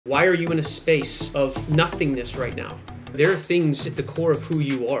Why are you in a space of nothingness right now? There are things at the core of who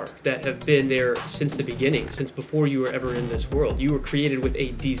you are that have been there since the beginning, since before you were ever in this world. You were created with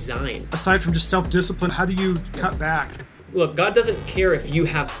a design. Aside from just self-discipline, how do you cut back? Look, God doesn't care if you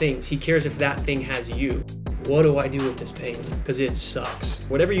have things. He cares if that thing has you. What do I do with this pain? Because it sucks.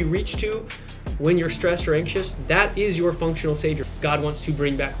 Whatever you reach to when you're stressed or anxious, that is your functional savior. God wants to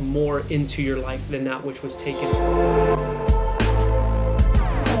bring back more into your life than that which was taken.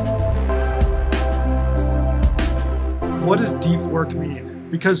 What does deep work mean?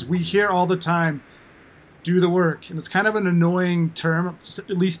 Because we hear all the time, do the work. And it's kind of an annoying term, at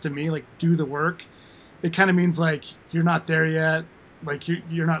least to me, like do the work. It kind of means like you're not there yet. Like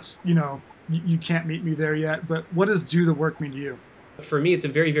you're not, you can't meet me there yet. But what does do the work mean to you? For me, it's a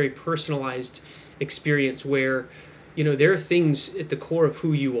very, very personalized experience where, there are things at the core of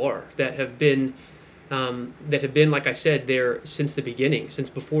who you are that have been, like I said, there since the beginning, since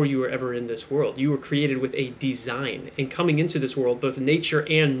before you were ever in this world. You were created with a design. And coming into this world, both nature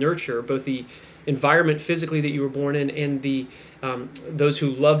and nurture, both the environment physically that you were born in and the those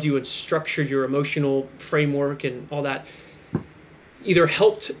who loved you and structured your emotional framework and all that, either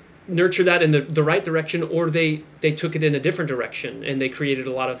helped nurture that in the right direction, or they took it in a different direction and they created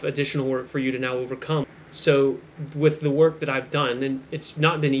a lot of additional work for you to now overcome. So with the work that I've done, and it's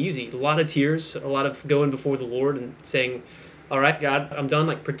not been easy, a lot of tears, a lot of going before the Lord and saying, all right, God, I'm done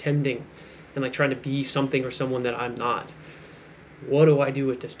like pretending and like trying to be something or someone that I'm not. What do I do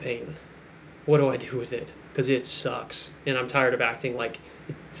with this pain? What do I do with it? Because it sucks. And I'm tired of acting like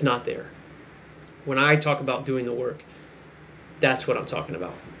it's not there. When I talk about doing the work, that's what I'm talking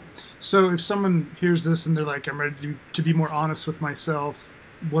about. So if someone hears this and they're like, I'm ready to be more honest with myself,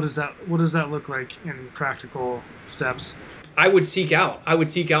 what does that look like in practical steps? I would seek out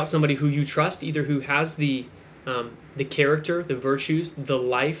somebody who you trust, either who has the character, the virtues, the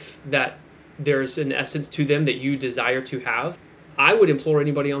life that there's an essence to them that you desire to have. I would implore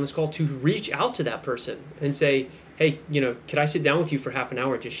anybody on this call to reach out to that person and say, hey, could I sit down with you for half an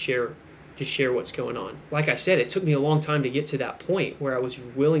hour and just share what's going on? Like I said, it took me a long time to get to that point where I was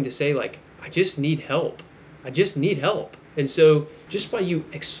willing to say, like, I just need help. And so just by you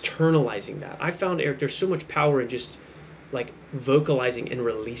externalizing that, I found, Eric, there's so much power in just like vocalizing and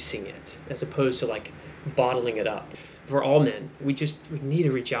releasing it as opposed to like bottling it up. For all men, we need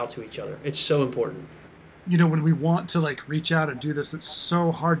to reach out to each other. It's so important. When we want to like reach out and do this, it's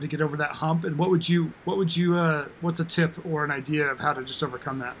so hard to get over that hump. And what's a tip or an idea of how to just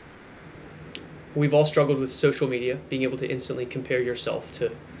overcome that? We've all struggled with social media, being able to instantly compare yourself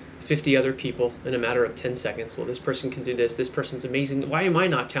to 50 other people in a matter of 10 seconds. Well, this person can do this. This person's amazing. Why am I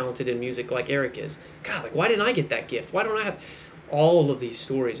not talented in music like Eric is? God, like, why didn't I get that gift? Why don't I have all of these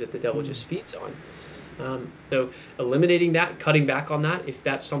stories that the devil just feeds on? So eliminating that, cutting back on that, if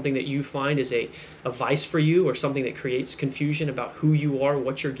that's something that you find is a vice for you or something that creates confusion about who you are,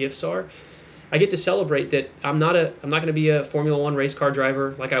 what your gifts are, I get to celebrate that I'm not going to be a Formula One race car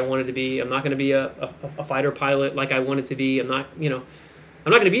driver like I wanted to be. I'm not going to be a fighter pilot like I wanted to be. I'm not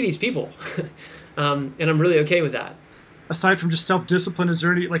going to be these people. And I'm really okay with that. Aside from just self-discipline, is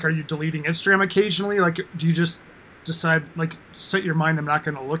there any, like, are you deleting Instagram occasionally? Like, do you just decide, like, set your mind, I'm not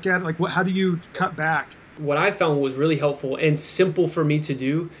going to look at it? Like, how do you cut back? What I found was really helpful and simple for me to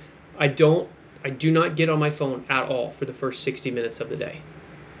do. I do not get on my phone at all for the first 60 minutes of the day.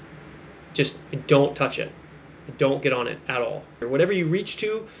 Just don't touch it. Don't get on it at all. Whatever you reach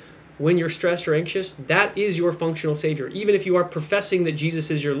to when you're stressed or anxious, that is your functional savior. Even if you are professing that Jesus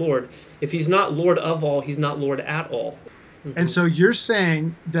is your Lord, if he's not Lord of all, he's not Lord at all. Mm-hmm. And so you're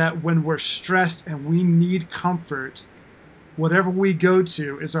saying that when we're stressed and we need comfort, whatever we go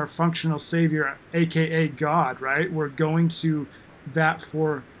to is our functional savior, aka God, right? We're going to that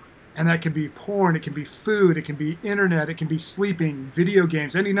for, and that can be porn, it can be food, it can be internet, it can be sleeping, video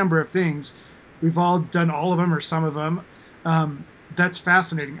games, any number of things. We've all done all of them or some of them. That's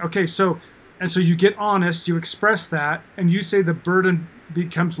fascinating. Okay, so you get honest, you express that, and you say the burden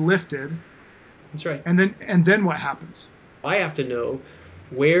becomes lifted. That's right. And then what happens? I have to know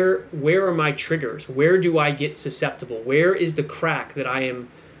where are my triggers? Where do I get susceptible? Where is the crack that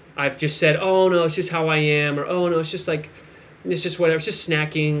I've just said, oh no, it's just how I am, or oh no, it's just whatever, it's just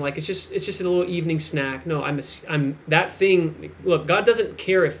snacking, like it's just a little evening snack. No, I'm that thing. Look, God doesn't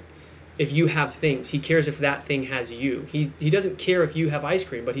care if you have things. He cares if that thing has you. He doesn't care if you have ice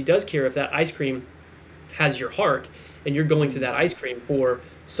cream, but he does care if that ice cream has your heart and you're going to that ice cream for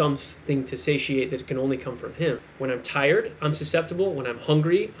something to satiate that can only come from him. When I'm tired, I'm susceptible. When I'm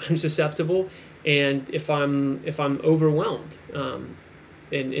hungry, I'm susceptible. And if I'm overwhelmed,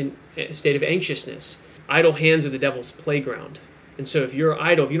 in a state of anxiousness, idle hands are the devil's playground. And so if you're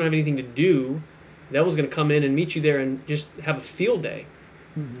idle, if you don't have anything to do, the devil's going to come in and meet you there and just have a field day.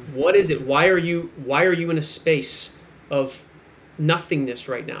 Mm-hmm. What is it? Why are you in a space of nothingness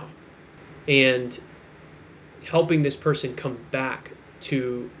right now? And helping this person come back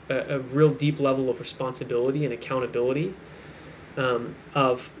to a real deep level of responsibility and accountability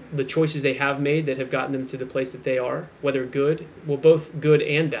of the choices they have made that have gotten them to the place that they are, whether good, well, both good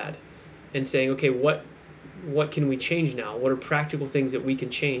and bad, and saying, okay, what can we change now? What are practical things that we can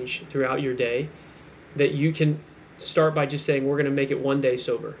change throughout your day that you can start by just saying, we're going to make it one day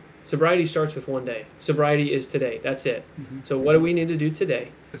sober. Sobriety starts with one day. Sobriety is today. That's it. Mm-hmm. So what do we need to do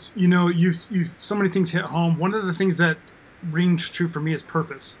today? You know, you so many things hit home. One of the things that rings true for me is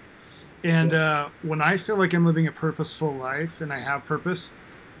purpose. And when I feel like I'm living a purposeful life and I have purpose,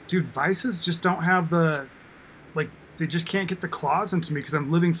 dude, vices just don't have they just can't get the claws into me because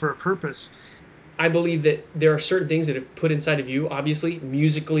I'm living for a purpose. I believe that there are certain things that have put inside of you, obviously,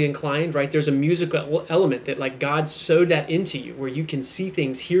 musically inclined, right? There's a musical element that like God sewed that into you where you can see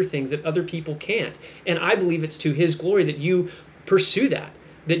things, hear things that other people can't. And I believe it's to his glory that you pursue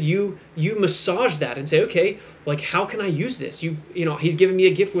that you massage that and say, okay, like how can I use this? You know, he's given me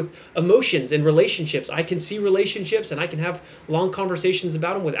a gift with emotions and relationships. I can see relationships and I can have long conversations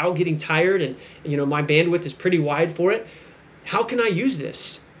about them without getting tired. And you know, my bandwidth is pretty wide for it. How can I use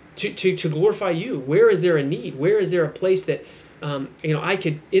this to glorify you? Where is there a need? Where is there a place that you know, I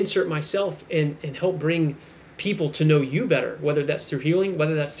could insert myself and help bring people to know you better, whether that's through healing,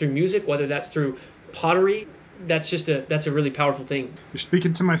 whether that's through music, whether that's through pottery. That's a really powerful thing. You're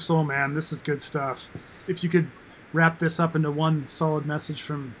speaking to my soul, man. This is good stuff. If you could wrap this up into one solid message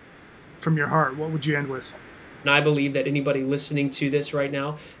from your heart, what would you end with? And I believe that anybody listening to this right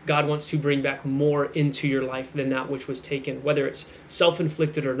now, God wants to bring back more into your life than that which was taken, whether it's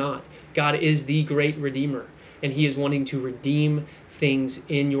self-inflicted or not. God is the great Redeemer, and he is wanting to redeem things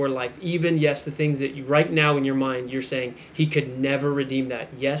in your life. Even, yes, the things that you, right now in your mind, you're saying he could never redeem that.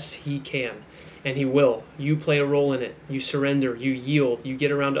 Yes, he can. And he will. You play a role in it. You surrender, you yield, you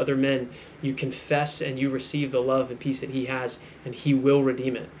get around other men, you confess, and you receive the love and peace that he has, and he will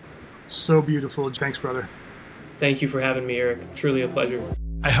redeem it. So beautiful. Thanks, brother. Thank you for having me, Eric. Truly a pleasure.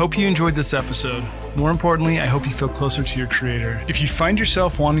 I hope you enjoyed this episode. More importantly, I hope you feel closer to your Creator. If you find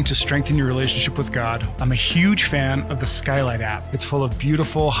yourself wanting to strengthen your relationship with God, I'm a huge fan of the Skylight app. It's full of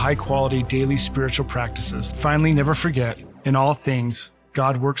beautiful, high-quality daily spiritual practices. Finally, never forget, in all things,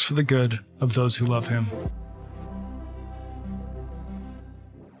 God works for the good of those who love him.